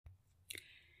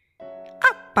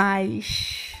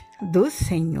paz do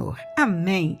Senhor.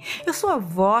 Amém. Eu sou a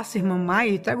vossa irmã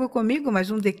Maia e trago comigo mais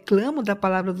um declamo da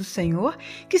palavra do Senhor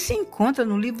que se encontra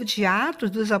no livro de Atos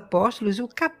dos Apóstolos e o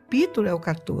capítulo é o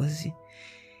 14.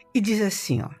 E diz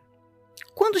assim,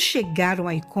 Quando chegaram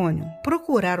a Icônio,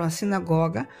 procuraram a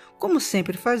sinagoga, como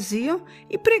sempre faziam,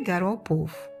 e pregaram ao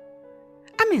povo.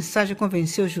 A mensagem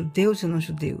convenceu judeus e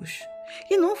não-judeus,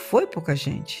 e não foi pouca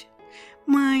gente.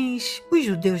 Mas os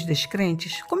judeus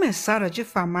descrentes começaram a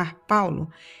difamar Paulo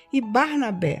e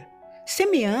Barnabé,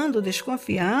 semeando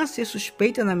desconfiança e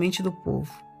suspeita na mente do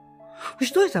povo.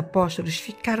 Os dois apóstolos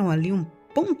ficaram ali um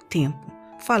bom tempo,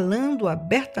 falando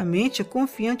abertamente e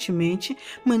confiantemente,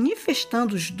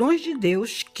 manifestando os dons de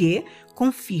Deus que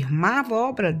confirmava a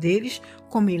obra deles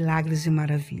com milagres e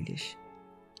maravilhas.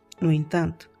 No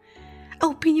entanto, a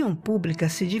opinião pública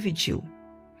se dividiu.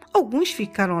 Alguns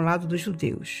ficaram ao lado dos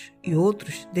judeus e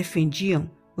outros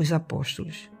defendiam os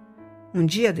apóstolos. Um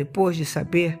dia depois de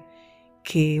saber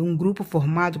que um grupo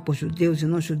formado por judeus e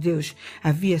não-judeus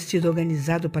havia sido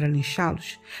organizado para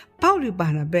linchá-los, Paulo e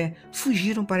Barnabé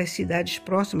fugiram para as cidades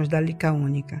próximas da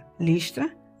Licaônica,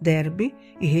 Listra, Derbe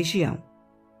e região.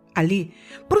 Ali,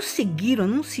 prosseguiram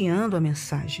anunciando a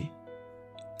mensagem.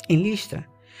 Em Listra,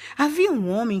 havia um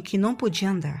homem que não podia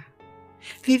andar.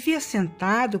 Vivia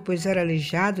sentado, pois era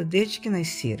aleijado desde que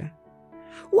nascera.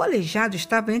 O aleijado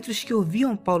estava entre os que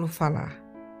ouviam Paulo falar.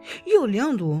 E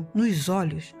olhando-o nos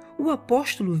olhos, o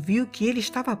apóstolo viu que ele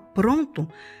estava pronto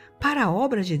para a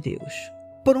obra de Deus,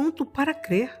 pronto para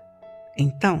crer.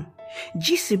 Então,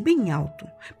 disse bem alto,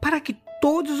 para que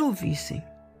todos ouvissem: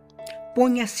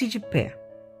 "Ponha-se de pé."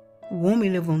 O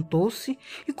homem levantou-se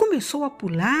e começou a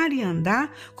pular e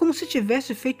andar como se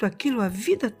tivesse feito aquilo a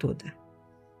vida toda.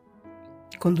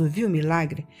 Quando viu o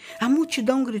milagre, a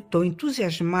multidão gritou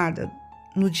entusiasmada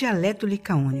no dialeto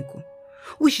licaônico: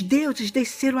 "Os deuses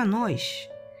desceram a nós!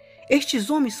 Estes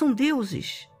homens são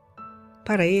deuses!"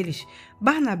 Para eles,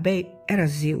 Barnabé era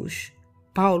Zeus,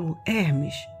 Paulo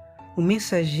Hermes, o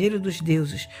mensageiro dos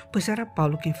deuses, pois era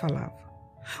Paulo quem falava.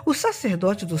 O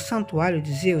sacerdote do santuário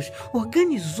de Zeus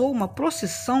organizou uma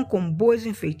procissão com bois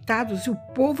enfeitados e o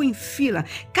povo em fila,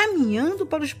 caminhando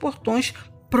para os portões,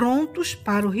 prontos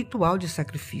para o ritual de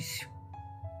sacrifício.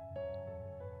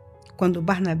 Quando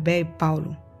Barnabé e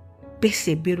Paulo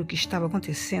perceberam o que estava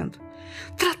acontecendo,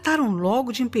 trataram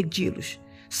logo de impedi-los.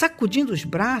 Sacudindo os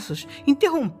braços,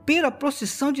 interromperam a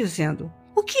procissão dizendo: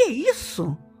 "O que é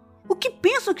isso? O que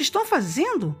pensam que estão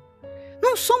fazendo?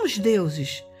 Não somos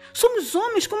deuses. Somos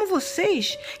homens como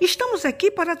vocês. Estamos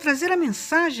aqui para trazer a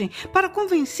mensagem, para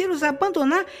convencê-los a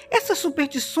abandonar essas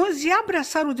superstições e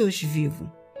abraçar o Deus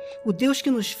vivo. O Deus que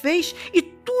nos fez e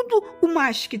tudo o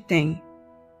mais que tem.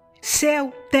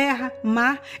 Céu, terra,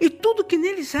 mar e tudo que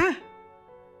neles há.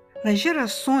 Nas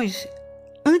gerações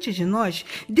antes de nós,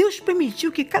 Deus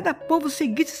permitiu que cada povo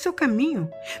seguisse seu caminho.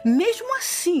 Mesmo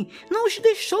assim, não os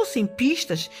deixou sem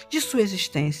pistas de sua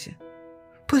existência.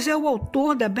 Pois é o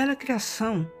autor da bela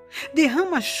criação.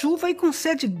 Derrama a chuva e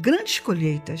concede grandes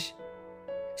colheitas.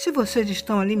 Se vocês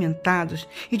estão alimentados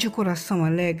e de coração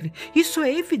alegre, isso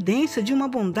é evidência de uma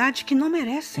bondade que não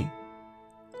merecem."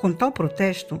 Com tal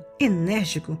protesto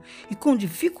enérgico e com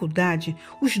dificuldade,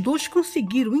 os dois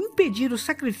conseguiram impedir o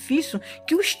sacrifício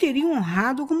que os teria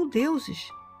honrado como deuses.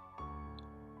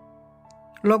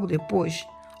 Logo depois,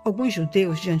 alguns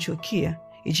judeus de Antioquia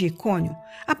e de Icônio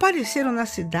apareceram na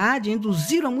cidade e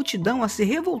induziram a multidão a se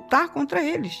revoltar contra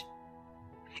eles.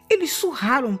 Eles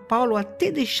surraram Paulo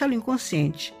até deixá-lo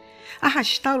inconsciente,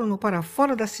 arrastaram-no para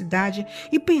fora da cidade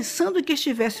e, pensando que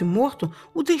estivesse morto,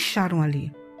 o deixaram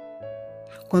ali.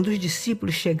 Quando os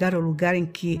discípulos chegaram ao lugar em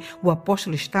que o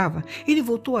apóstolo estava, ele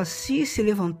voltou a si e se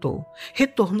levantou,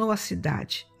 retornou à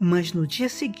cidade, mas no dia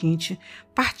seguinte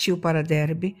partiu para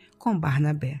Derbe com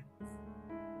Barnabé.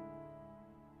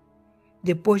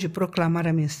 Depois de proclamar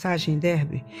a mensagem em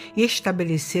Derbe e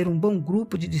estabelecer um bom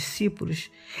grupo de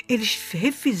discípulos, eles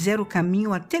refizeram o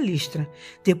caminho até Listra,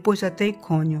 depois até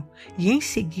Icônio e em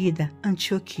seguida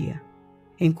Antioquia,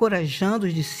 encorajando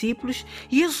os discípulos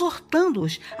e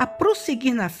exortando-os a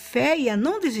prosseguir na fé e a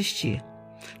não desistir.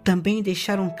 Também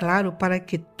deixaram claro para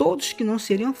que todos que não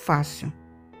seriam fácil.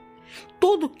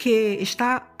 Todo que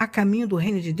está a caminho do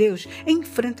reino de Deus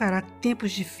enfrentará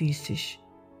tempos difíceis.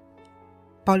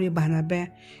 Paulo e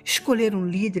Barnabé escolheram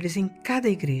líderes em cada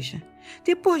igreja.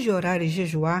 Depois de orar e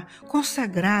jejuar,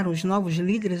 consagraram os novos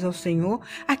líderes ao Senhor,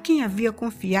 a quem havia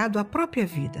confiado a própria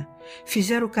vida.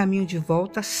 Fizeram o caminho de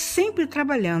volta, sempre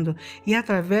trabalhando, e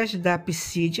através da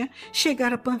Pisídia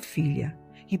chegaram a Panfilha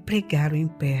e pregaram em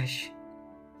Perge.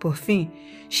 Por fim,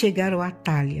 chegaram a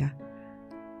Atália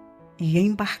e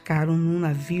embarcaram num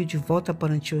navio de volta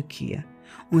para Antioquia,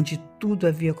 onde tudo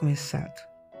havia começado.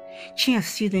 Tinham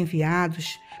sido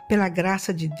enviados pela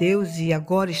graça de Deus e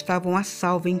agora estavam a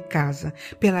salvo em casa,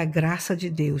 pela graça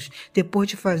de Deus, depois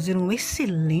de fazer um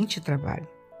excelente trabalho.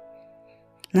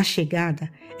 Na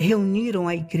chegada, reuniram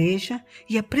a igreja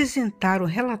e apresentaram o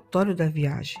relatório da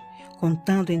viagem,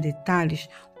 contando em detalhes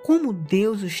como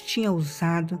Deus os tinha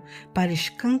usado para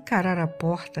escancarar a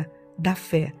porta da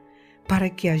fé, para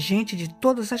que a gente de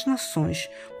todas as nações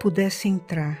pudesse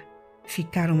entrar.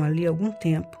 Ficaram ali algum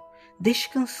tempo,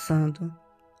 descansando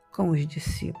com os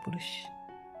discípulos.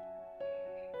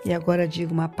 E agora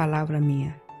digo uma palavra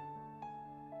minha.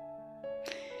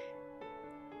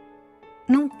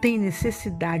 Não tem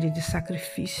necessidade de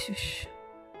sacrifícios.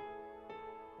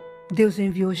 Deus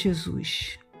enviou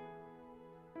Jesus.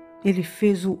 Ele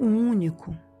fez o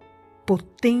único,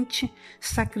 potente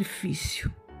sacrifício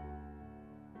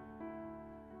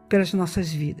pelas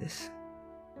nossas vidas.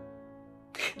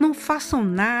 Não façam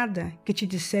nada que te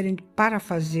disserem para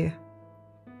fazer,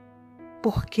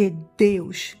 porque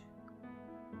Deus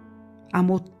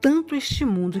amou tanto este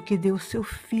mundo que deu seu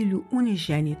Filho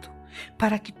unigênito,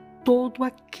 para que todo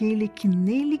aquele que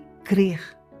nele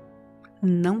crer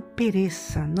não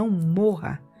pereça, não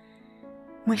morra,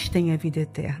 mas tenha vida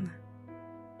eterna.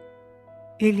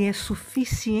 Ele é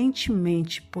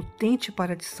suficientemente potente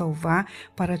para te salvar,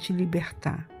 para te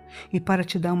libertar e para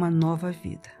te dar uma nova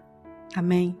vida.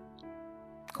 Amém?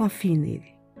 Confie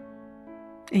nele.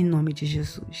 Em nome de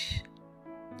Jesus.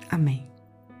 Amém.